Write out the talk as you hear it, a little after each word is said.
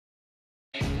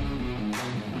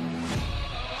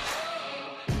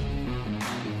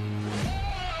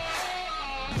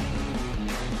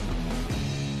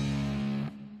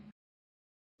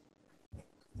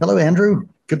Hello, Andrew.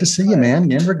 Good to see you, Hi.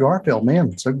 man. Andrew Garfield,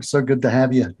 man. So good to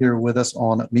have you here with us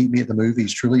on Meet Me at the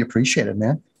Movies. Truly appreciate it,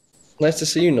 man. Nice to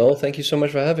see you, Noel. Thank you so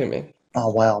much for having me. Oh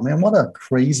wow, man! What a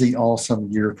crazy, awesome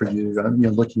year for you.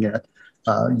 Looking at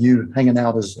you hanging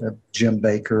out as Jim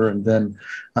Baker, and then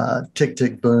Tick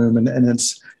Tick Boom, and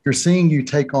it's you're seeing you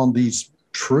take on these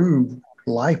true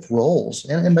life roles,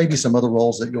 and maybe some other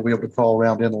roles that you'll be able to crawl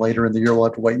around in later in the year. We'll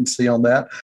have to wait and see on that.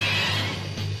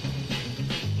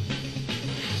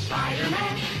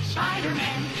 Spider-Man,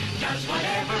 Spider-Man, does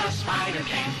whatever a spider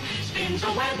can. Spins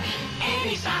a web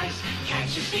any size,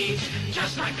 catches thieves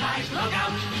just like flies. Look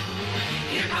out,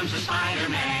 here comes the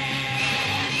Spider-Man.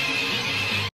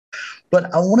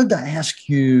 But I wanted to ask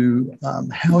you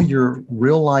how your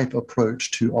real life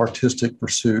approach to artistic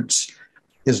pursuits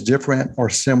is different or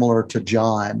similar to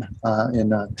John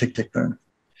in Tick Tick Boom.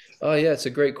 Oh yeah, it's a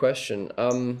great question.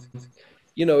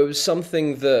 It was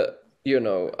something that,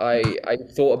 I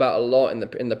thought about a lot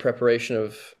in the preparation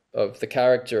of the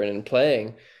character and in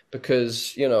playing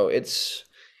because,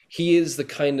 he is the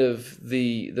kind of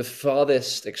the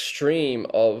farthest extreme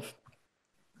of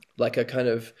like a kind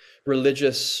of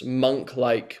religious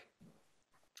monk-like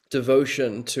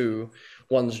devotion to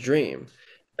one's dream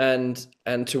and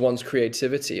to one's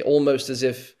creativity, almost as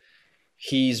if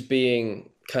he's being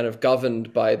kind of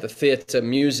governed by the theater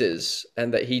muses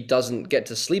and that he doesn't get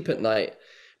to sleep at night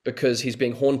because he's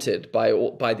being haunted by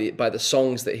the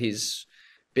songs that he's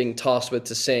being tasked with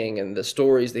to sing and the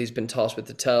stories that he's been tasked with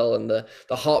to tell and the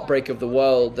heartbreak of the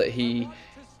world that he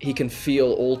can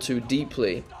feel all too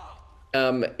deeply.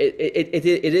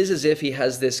 It is as if he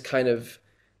has this kind of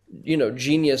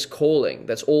genius calling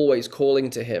that's always calling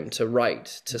to him to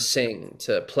write, to sing,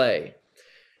 to play.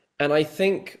 And I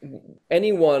think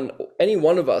any one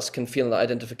of us can feel an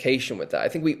identification with that. I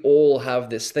think we all have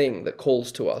this thing that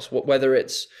calls to us, whether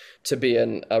it's to be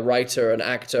a writer, an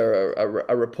actor,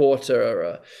 a reporter,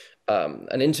 or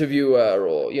an interviewer,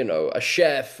 or a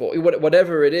chef, or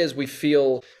whatever it is. We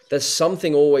feel there's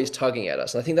something always tugging at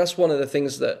us, and I think that's one of the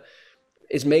things that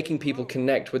is making people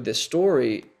connect with this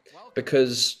story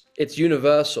because it's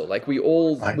universal. Like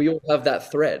Right. we all have that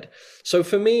thread. So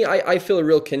for me, I feel a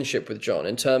real kinship with John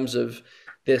in terms of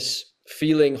this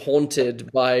feeling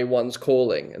haunted by one's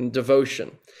calling and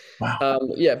devotion. Wow.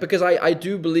 Yeah, because I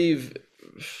do believe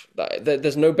that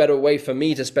there's no better way for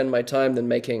me to spend my time than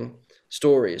making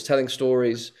stories, telling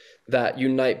stories that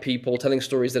unite people, telling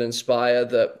stories that inspire,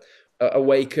 that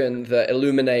awaken, that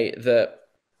illuminate, that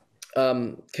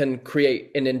can create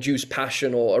and induce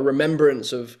passion or a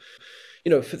remembrance of,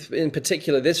 in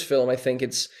particular, this film, I think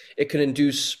it can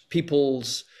induce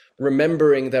people's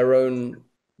remembering their own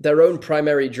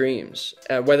primary dreams,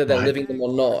 whether they're Right. living them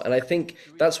or not. And I think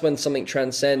that's when something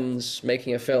transcends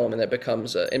making a film and it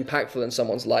becomes impactful in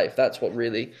someone's life. That's what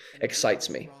really excites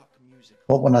me.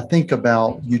 Well, when I think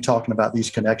about you talking about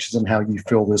these connections and how you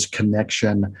feel this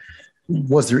connection,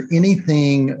 was there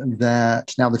anything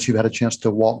that now that you've had a chance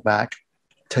to walk back,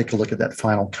 take a look at that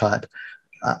final cut,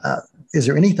 uh, uh, is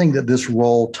there anything that this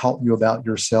role taught you about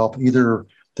yourself, either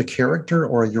the character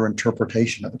or your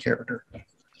interpretation of the character?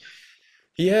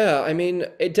 Yeah, I mean,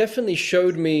 it definitely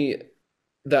showed me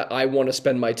that I want to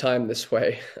spend my time this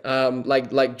way.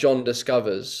 Like John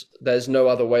discovers, there's no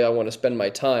other way I want to spend my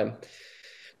time.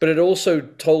 But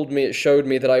it showed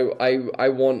me that I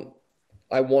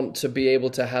want to be able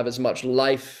to have as much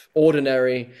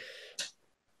ordinary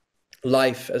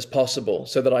life as possible,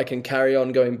 so that I can carry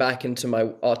on going back into my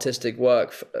artistic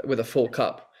work with a full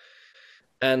cup.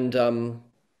 And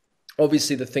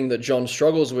obviously, the thing that John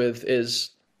struggles with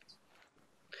is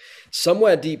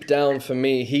somewhere deep down for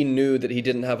me, he knew that he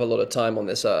didn't have a lot of time on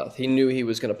this earth. He knew he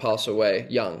was going to pass away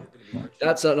young.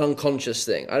 That's an unconscious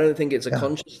thing. I don't think it's a Yeah.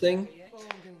 conscious thing,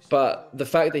 but the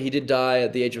fact that he did die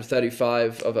at the age of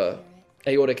 35 of a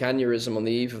aortic aneurysm on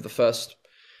the eve of the first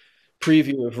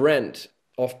preview of Rent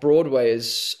off Broadway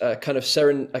is a kind of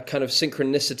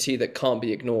synchronicity that can't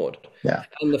be ignored. Yeah.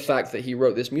 And the fact that he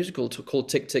wrote this musical called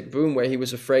Tick Tick Boom, where he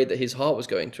was afraid that his heart was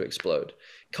going to explode,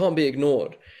 can't be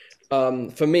ignored.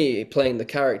 For me, playing the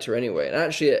character anyway, and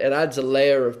actually it adds a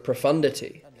layer of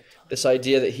profundity. This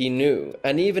idea that he knew,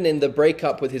 and even in the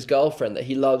breakup with his girlfriend that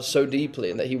he loves so deeply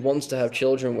and that he wants to have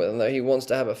children with and that he wants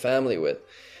to have a family with,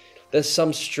 there's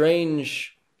some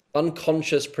strange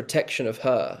unconscious protection of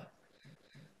her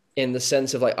in the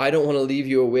sense of like, I don't want to leave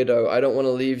you a widow. I don't want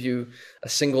to leave you a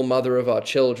single mother of our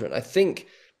children. I think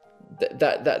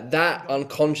that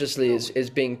unconsciously is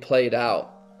being played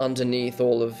out underneath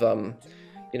all of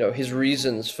his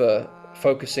reasons for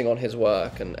focusing on his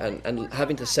work and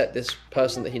having to set this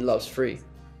person that he loves free.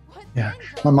 Yeah.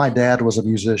 Well, my dad was a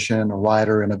musician, a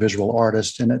writer, and a visual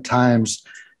artist. And at times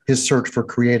his search for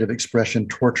creative expression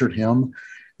tortured him.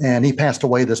 And he passed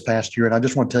away this past year. And I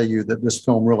just want to tell you that this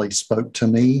film really spoke to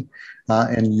me,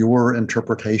 and your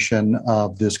interpretation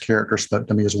of this character spoke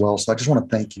to me as well. So I just want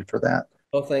to thank you for that.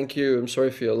 Oh, thank you. I'm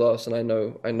sorry for your loss, and I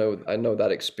know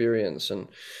that experience, and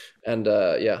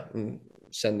yeah, I'm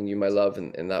sending you my love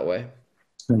in that way.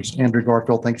 Thanks, Andrew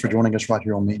Garfield. Thanks for joining us right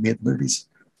here on Meet Me at the Movies.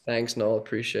 Thanks, Noel.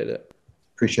 Appreciate it.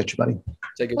 Appreciate you, buddy.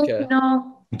 Take good care.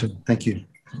 No. Thank you.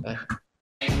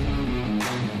 Bye.